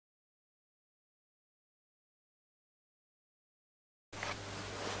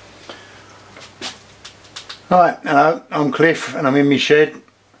Right, hello, I'm Cliff and I'm in my shed.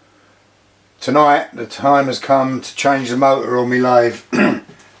 Tonight the time has come to change the motor on my lathe.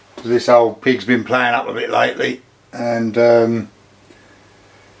 This old pig's been playing up a bit lately and I'm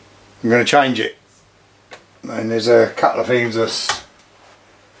going to change it. And there's a couple of things that's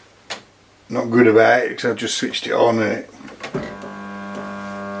not good about it because I've just switched it on and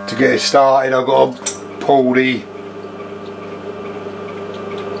to get it started I've got to pull the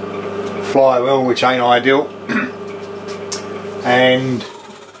flywheel, which ain't ideal, and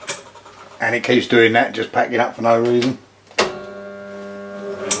it keeps doing that, just packing up for no reason.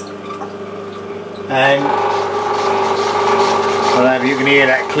 And I don't know if you can hear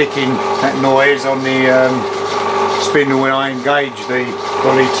that clicking, that noise on the spindle when I engage the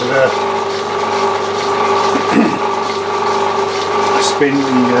pulley to the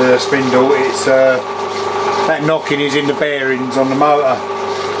spindle. It's that knocking is in the bearings on the motor.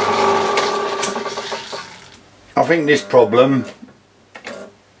 I think this problem,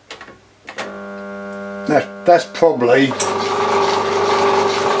 that's probably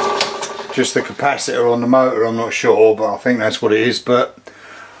just the capacitor on the motor, I'm not sure, but I think that's what it is. But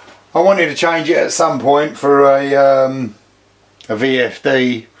I wanted to change it at some point for a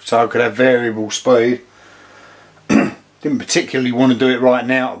VFD so I could have variable speed. Didn't particularly want to do it right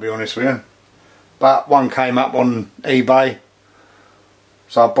now, to be honest with you, but one came up on eBay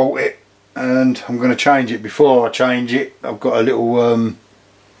so I bought it. And I'm going to change it. Before I change it, I've got a little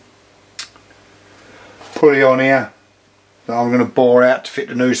pulley on here that I'm going to bore out to fit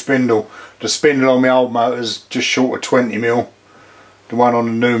the new spindle. The spindle on my old motor is just short of 20mm. The one on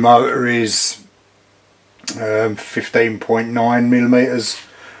the new motor is 15.9mm.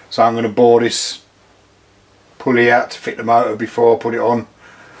 So I'm going to bore this pulley out to fit the motor before I put it on.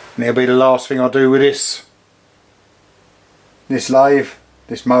 And it'll be the last thing I do with this lathe,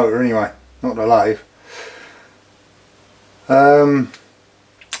 this motor anyway. Not the lathe. I'll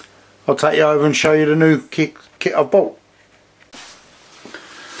take you over and show you the new kit I bought.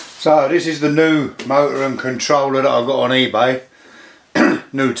 So this is the new motor and controller that I got on eBay.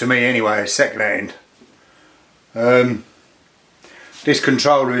 New to me anyway, second hand. This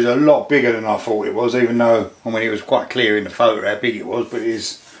controller is a lot bigger than I thought it was, even though, I mean, it was quite clear in the photo how big it was, but it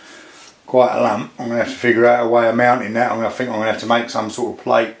is quite a lump. I'm going to have to figure out a way of mounting that. I think I'm going to have to make some sort of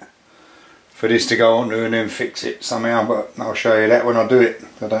plate for this to go onto and then fix it somehow, but I'll show you that when I do it.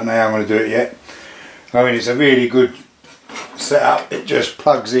 I don't know how I'm going to do it yet. I mean, it's a really good setup. It just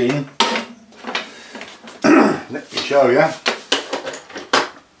plugs in. Let me show you.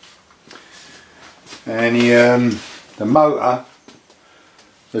 And the motor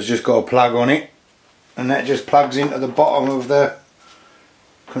has just got a plug on it, and that just plugs into the bottom of the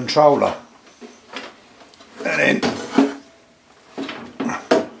controller. And then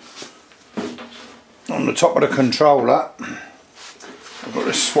on the top of the controller, I've got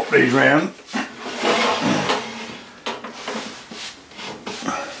to swap these round.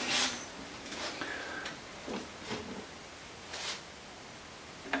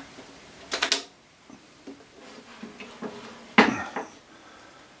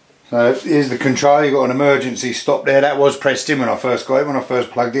 So here's the controller. You've got an emergency stop there. That was pressed in when I first got it. When I first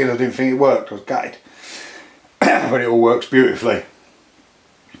plugged in, I didn't think it worked. I was gutted. But it all works beautifully.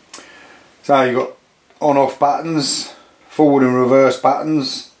 So you've got on-off buttons, forward and reverse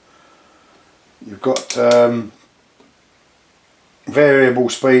buttons. You've got variable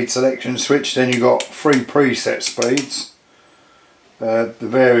speed selection switch. Then you've got 3 preset speeds. The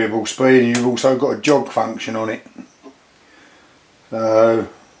variable speed, and you've also got a jog function on it. So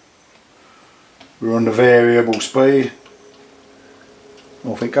we're on the variable speed.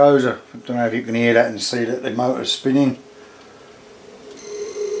 Off it goes. I don't know if you can hear that and see that the motor's spinning.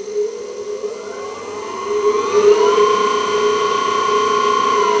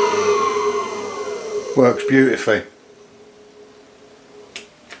 Works beautifully.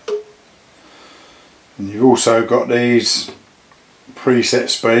 And you've also got these preset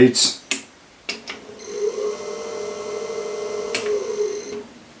speeds.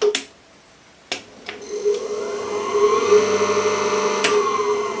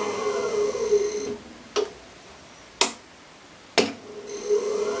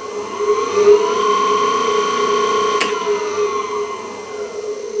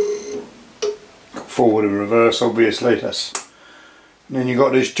 Forward and reverse, obviously. And then you've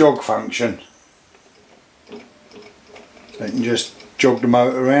got this jog function, so you can just jog the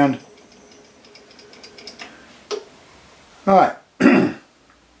motor around. Alright, so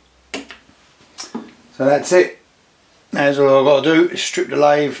that's it. That's all I've got to do is strip the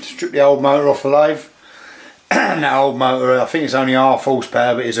lathe, strip the old motor off the lathe, that old motor, I think it's only half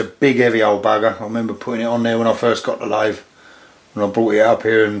horsepower, but it's a big heavy old bugger. I remember putting it on there when I first got the lathe, when I brought it up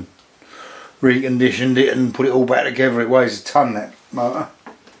here and reconditioned it and put it all back together. It weighs a ton, that motor.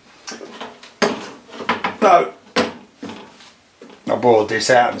 So I boiled this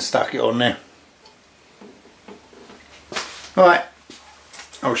out and stuck it on there. Right,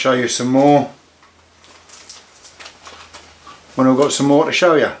 I'll show you some more when I've got some more to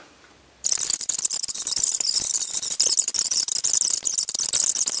show you.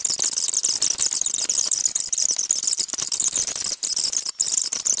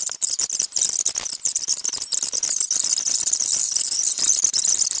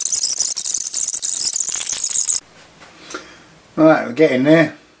 Right, we're getting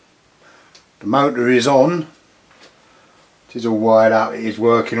there. The motor is on. It is all wired up, it is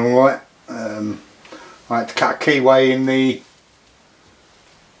working alright. I had to cut a keyway in the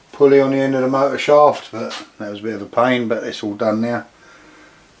pulley on the end of the motor shaft, but that was a bit of a pain, but it's all done now.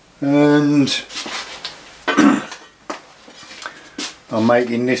 And I'm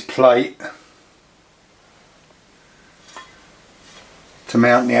making this plate to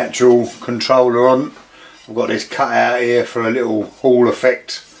mount the actual controller on. I've got this cut out here for a little Hall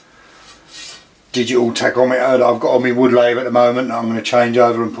effect digital tachometer that I've got on my wood lathe at the moment. I'm going to change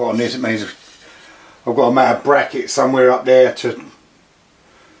over and put on this. It means I've got a mount of bracket somewhere up there to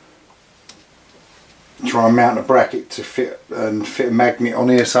try and mount a bracket to fit a magnet on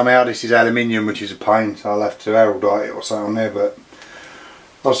here somehow. This is aluminium, which is a pain, so I'll have to heraldite it or something on there, but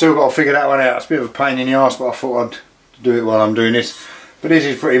I've still got to figure that one out. It's a bit of a pain in the arse, but I thought I'd do it while I'm doing this. But this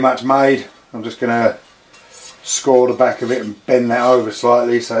is pretty much made. I'm just going to score the back of it and bend that over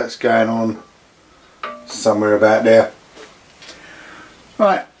slightly, so that's going on somewhere about there.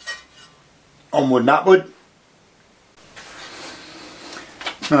 Right, onward and upward.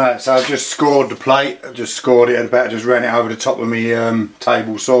 Alright, so I've just scored the plate. I've just scored it at about, just ran it over the top of my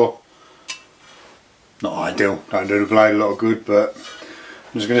table saw. Not ideal, don't do the blade a lot of good, but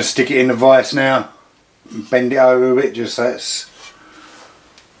I'm just going to stick it in the vise now and bend it over a bit just so it's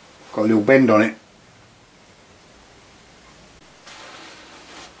got a little bend on it.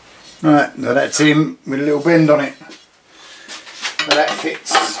 Right, now that's him with a little bend on it. Now that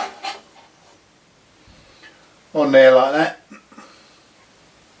fits on there like that.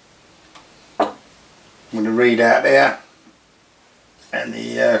 With the readout there and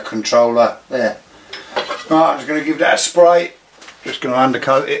the controller there. Right, I'm just going to give that a spray. Just going to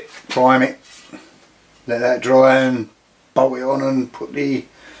undercoat it, prime it, let that dry and bolt it on and put the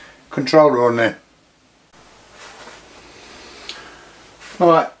controller on there.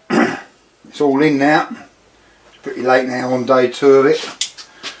 Alright, it's all in now. It's pretty late now on day 2 of it.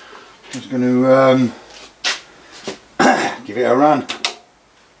 Just going to give it a run.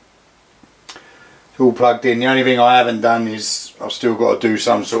 It's all plugged in. The only thing I haven't done is I've still got to do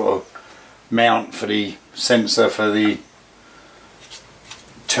some sort of mount for the sensor for the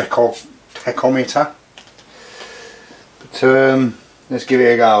tachometer. But let's give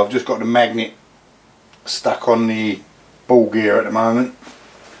it a go. I've just got the magnet stuck on the ball gear at the moment,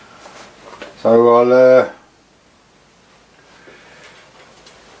 so I'll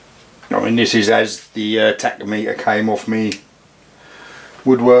I mean, this is as the tachometer came off me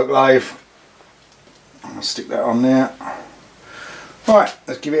woodwork lathe. I'll stick that on there. Right,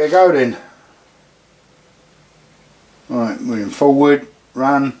 let's give it a go then. Right, moving forward,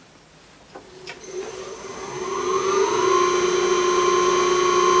 run.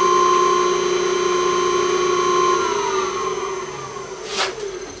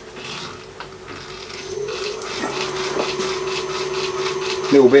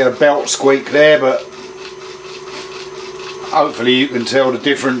 Little bit of belt squeak there, but hopefully you can tell the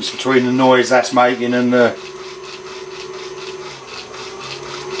difference between the noise that's making and the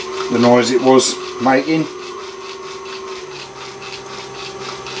noise it was making.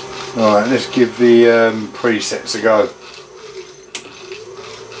 Alright, let's give the presets a go.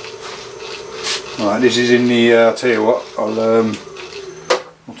 Alright, this is in the, I'll tell you what, I'll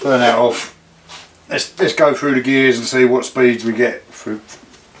turn that off. Let's go through the gears and see what speeds we get through.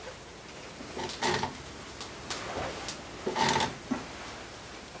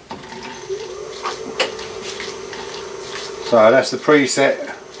 So that's the preset.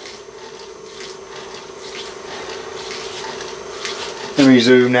 Let me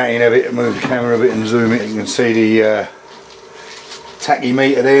zoom that in a bit and move the camera a bit and zoom it. You can see the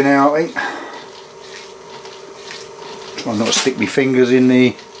tachymeter there now, I think. Try not to stick my fingers in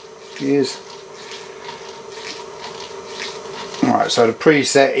the gears. Alright, so the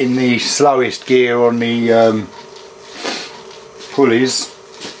preset in the slowest gear on the pulleys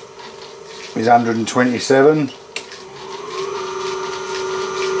is 127.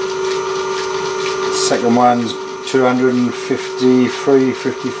 Second one's 253,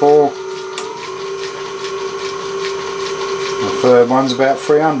 54. The third one's about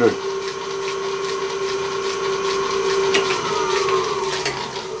 300.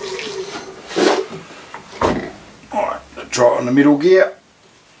 Alright, let's try it on the middle gear.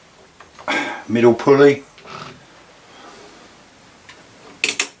 Middle pulley.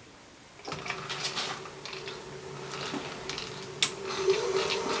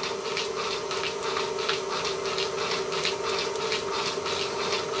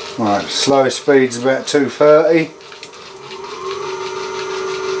 Right, slowest speed's about 230.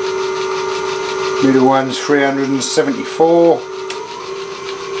 Middle one's 374.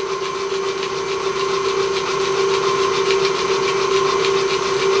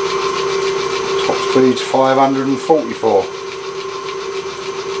 Top speed's 544.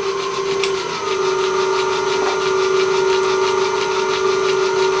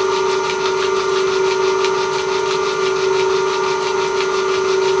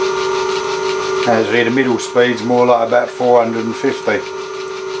 As here, the middle speed's more like about 450.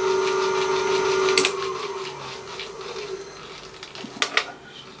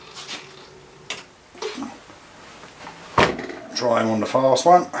 Try him on the fast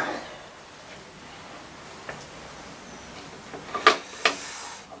one.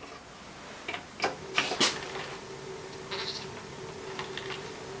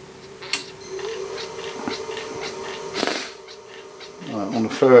 On the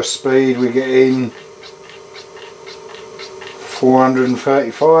first speed we get in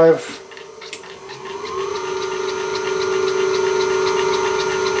 435.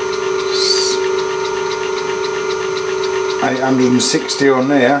 $860 on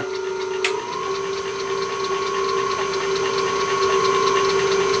there.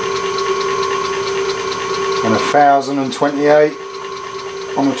 And 1028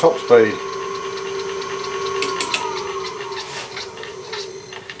 on the top speed.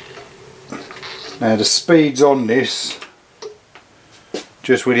 Now the speeds on this,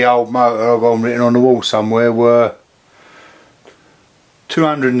 just with the old motor, I've got them written on the wall somewhere, were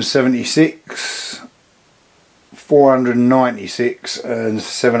 276, 496 and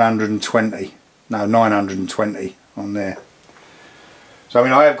 720, no 920 on there. So I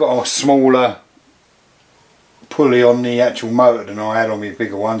mean I have got a smaller pulley on the actual motor than I had on my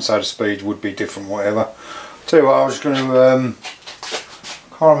bigger one, so the speeds would be different, whatever. Tell you what, I was going to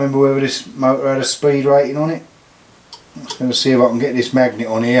can't remember whether this motor had a speed rating on it. I'm just going to see if I can get this magnet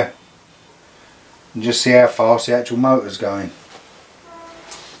on here and just see how fast the actual motor's going,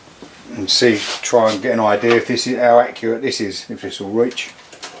 and see, try and get an idea if this is how accurate this is, if this will reach.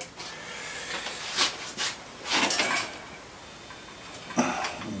 I'll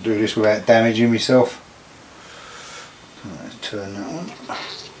do this without damaging myself. Let's turn that on.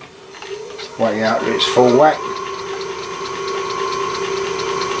 Wait out till it's full whack.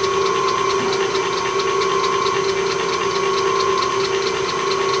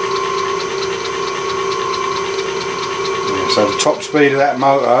 So the top speed of that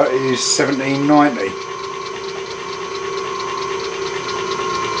motor is 1790.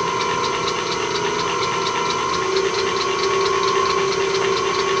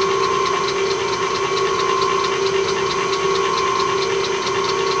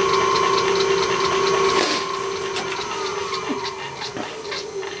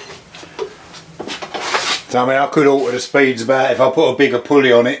 So I mean I could alter the speeds about, if I put a bigger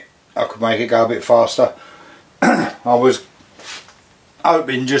pulley on it, I could make it go a bit faster. I was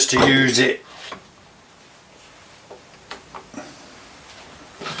hoping just to use it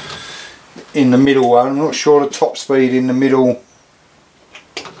in the middle one. I'm not sure the top speed in the middle.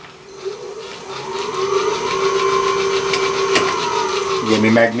 Get my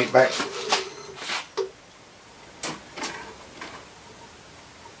magnet back.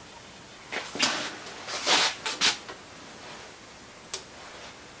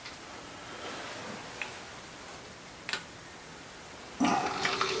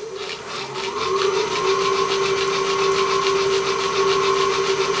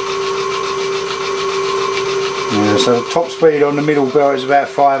 So the top speed on the middle belt is about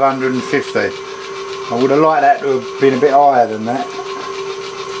 550. I would have liked that to have been a bit higher than that.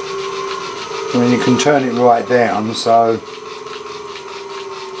 I mean, you can turn it right down, so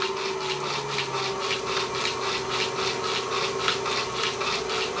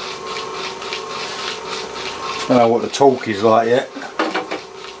I don't know what the torque is like yet.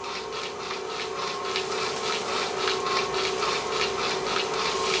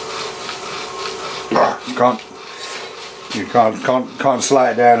 Can't You can't slow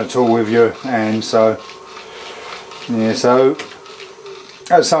it down at all with your hand. So yeah, so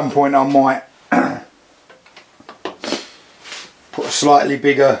at some point I might put a slightly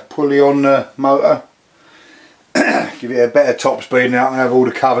bigger pulley on the motor, give it a better top speed, and I can have all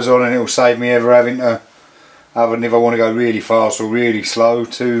the covers on, and it will save me ever having to, other than if I want to go really fast or really slow,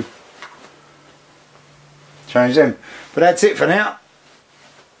 to change them. But that's it for now.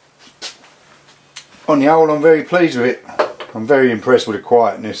 On the whole, I'm very pleased with it. I'm very impressed with the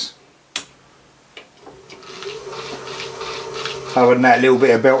quietness. Other than that little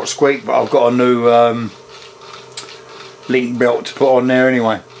bit of belt squeak, but I've got a new link belt to put on there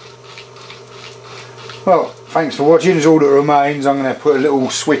anyway. Well, thanks for watching. Is all that remains. I'm going to put a little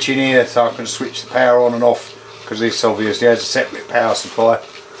switch in here so I can switch the power on and off, because this obviously has a separate power supply,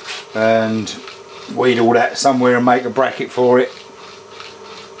 and weed all that somewhere and make a bracket for it.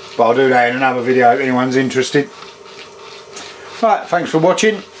 But I'll do that in another video if anyone's interested. Right, thanks for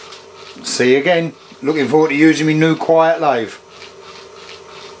watching. See you again. Looking forward to using my new quiet lathe.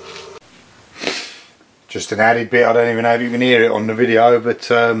 Just an added bit, I don't even know if you can hear it on the video, but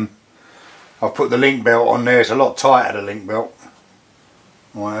I've put the link belt on there. It's a lot tighter, the link belt.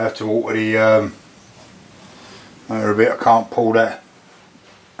 I might have to alter the motor a bit. I can't pull that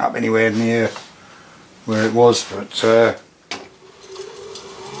up anywhere near where it was, but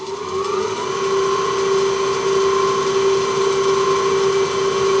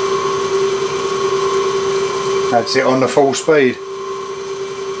that's it on the full speed,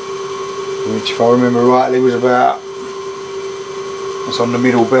 which if I remember rightly was about, it's on the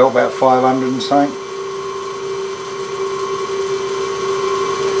middle belt, about 500 and something.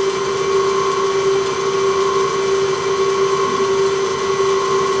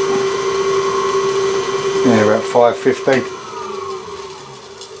 Yeah, about 550.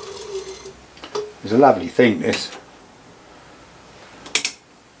 It's a lovely thing, this.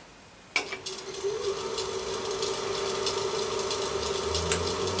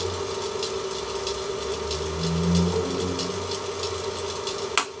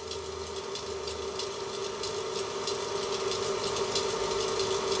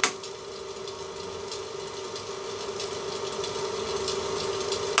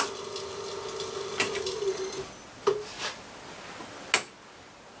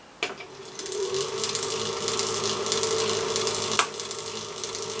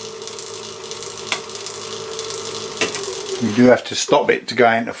 You do have to stop it to go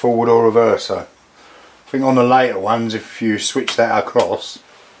into forward or reverse, so I think on the later ones, if you switch that across,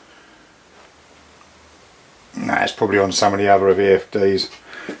 it's probably on some of the other VFDs.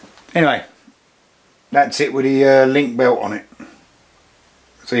 Anyway, that's it with the link belt on it.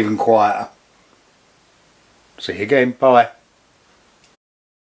 It's even quieter. See you again, bye.